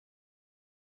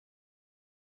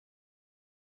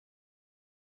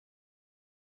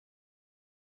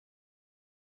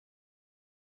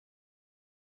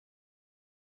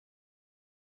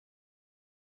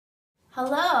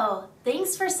Hello!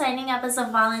 Thanks for signing up as a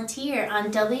volunteer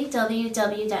on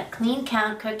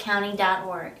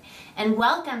www.cleancountcookcounty.org, and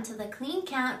welcome to the Clean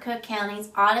Count Cook County's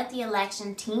Audit the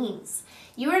Election teams.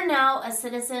 You are now a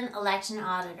citizen election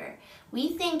auditor.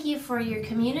 We thank you for your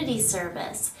community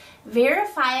service.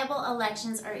 Verifiable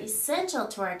elections are essential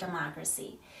to our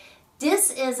democracy.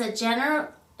 This is a general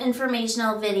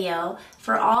informational video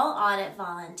for all audit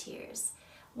volunteers.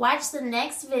 Watch the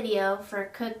next video for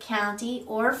Cook County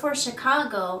or for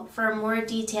Chicago for more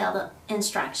detailed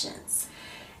instructions.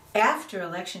 After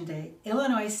Election Day,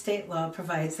 Illinois state law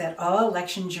provides that all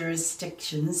election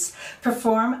jurisdictions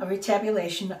perform a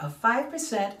retabulation of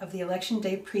 5% of the Election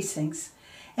Day precincts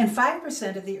and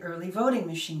 5% of the early voting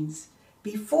machines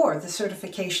before the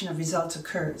certification of results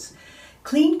occurs.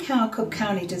 Clean Count Cook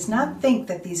County does not think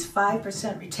that these 5%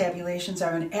 retabulations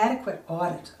are an adequate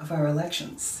audit of our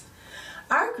elections.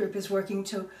 Our group is working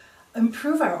to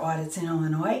improve our audits in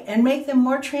Illinois and make them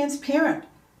more transparent,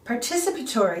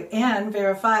 participatory, and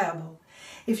verifiable.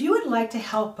 If you would like to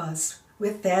help us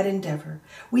with that endeavor,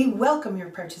 we welcome your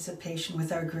participation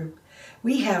with our group.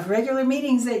 We have regular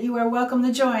meetings that you are welcome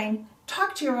to join.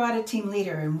 Talk to your audit team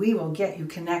leader and we will get you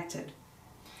connected.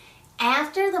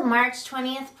 After the March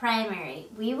 20th primary,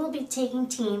 we will be taking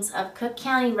teams of Cook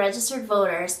County registered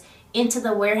voters into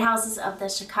the warehouses of the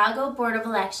Chicago Board of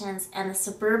Elections and the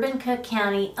Suburban Cook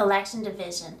County Election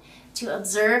Division to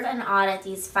observe and audit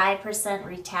these 5%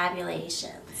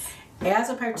 retabulations. As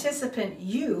a participant,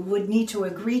 you would need to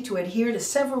agree to adhere to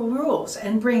several rules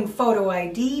and bring photo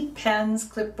ID, pens,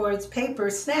 clipboards, paper,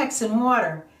 snacks, and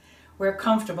water. Wear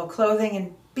comfortable clothing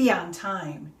and be on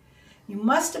time. You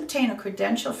must obtain a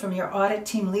credential from your audit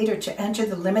team leader to enter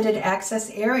the limited access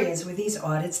areas where these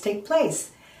audits take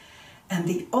place. And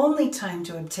the only time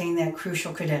to obtain that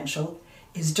crucial credential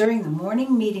is during the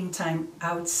morning meeting time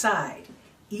outside,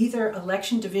 either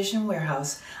election division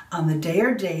warehouse on the day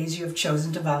or days you have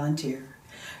chosen to volunteer.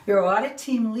 Your audit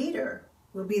team leader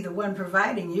will be the one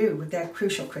providing you with that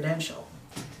crucial credential.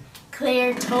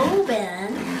 Claire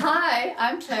Tobin. Hi,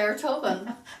 I'm Claire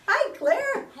Tobin. Hi,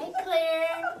 Claire. Hi,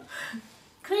 Claire.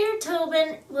 Claire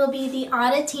Tobin will be the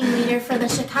audit team leader for the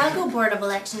Chicago Board of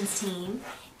Elections team.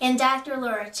 And Dr.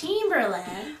 Laura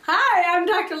Chamberlain. Hi, I'm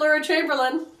Dr. Laura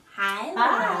Chamberlain. Hi, Laura.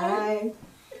 Hi.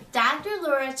 Dr.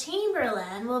 Laura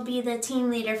Chamberlain will be the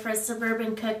team leader for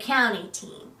Suburban Cook County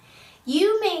team.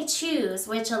 You may choose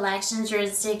which election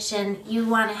jurisdiction you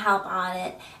want to help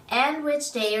audit and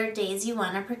which day or days you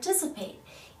want to participate.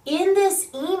 In this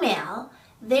email,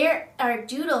 there are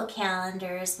doodle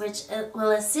calendars which will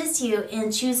assist you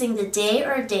in choosing the day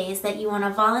or days that you want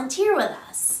to volunteer with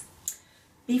us.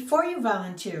 Before you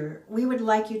volunteer, we would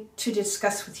like you to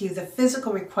discuss with you the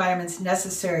physical requirements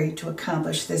necessary to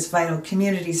accomplish this vital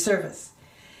community service.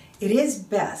 It is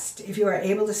best if you are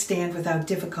able to stand without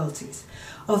difficulties,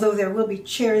 although there will be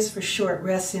chairs for short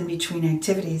rests in between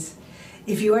activities.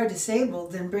 If you are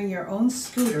disabled, then bring your own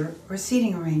scooter or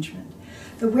seating arrangement.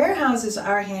 The warehouses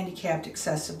are handicapped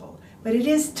accessible, but it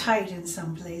is tight in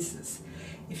some places.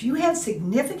 If you have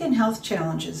significant health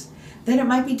challenges, then it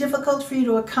might be difficult for you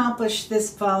to accomplish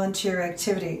this volunteer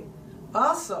activity.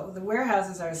 Also, the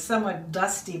warehouses are somewhat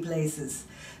dusty places,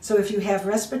 so if you have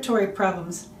respiratory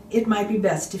problems, it might be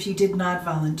best if you did not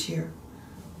volunteer.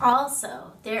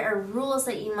 Also, there are rules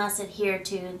that you must adhere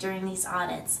to during these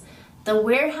audits. The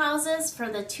warehouses for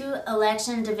the 2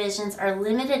 election divisions are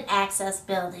limited access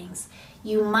buildings.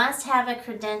 You must have a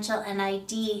credential and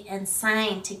ID and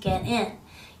sign to get in.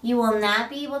 You will not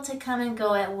be able to come and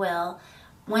go at will.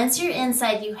 Once you're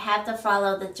inside, you have to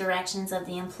follow the directions of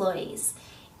the employees.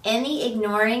 Any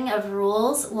ignoring of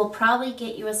rules will probably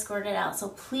get you escorted out, so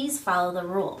please follow the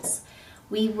rules.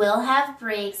 We will have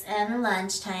breaks and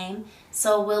lunchtime,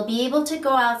 so we'll be able to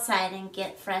go outside and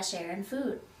get fresh air and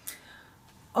food.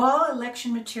 All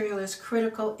election material is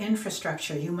critical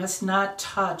infrastructure. You must not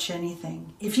touch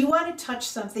anything. If you want to touch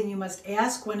something, you must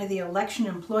ask one of the election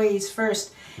employees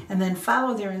first and then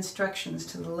follow their instructions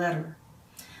to the letter.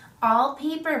 All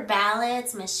paper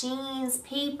ballots, machines,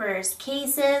 papers,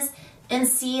 cases, and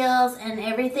seals, and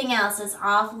everything else is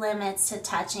off limits to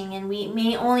touching, and we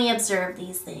may only observe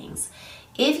these things.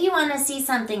 If you want to see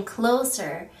something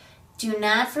closer, do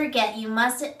not forget you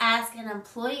must ask an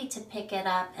employee to pick it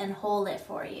up and hold it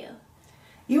for you.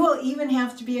 You will even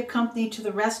have to be accompanied to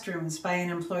the restrooms by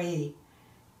an employee.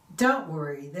 Don't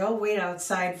worry, they'll wait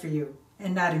outside for you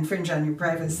and not infringe on your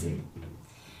privacy.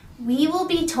 We will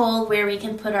be told where we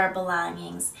can put our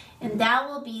belongings, and that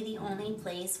will be the only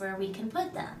place where we can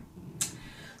put them.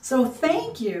 So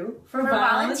thank you for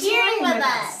volunteering with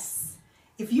us.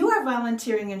 If you are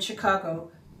volunteering in Chicago,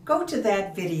 go to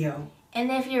that video And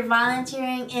if you're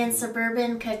volunteering in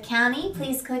suburban Cook County,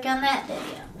 please click on that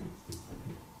video.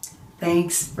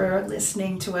 Thanks for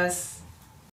listening to us.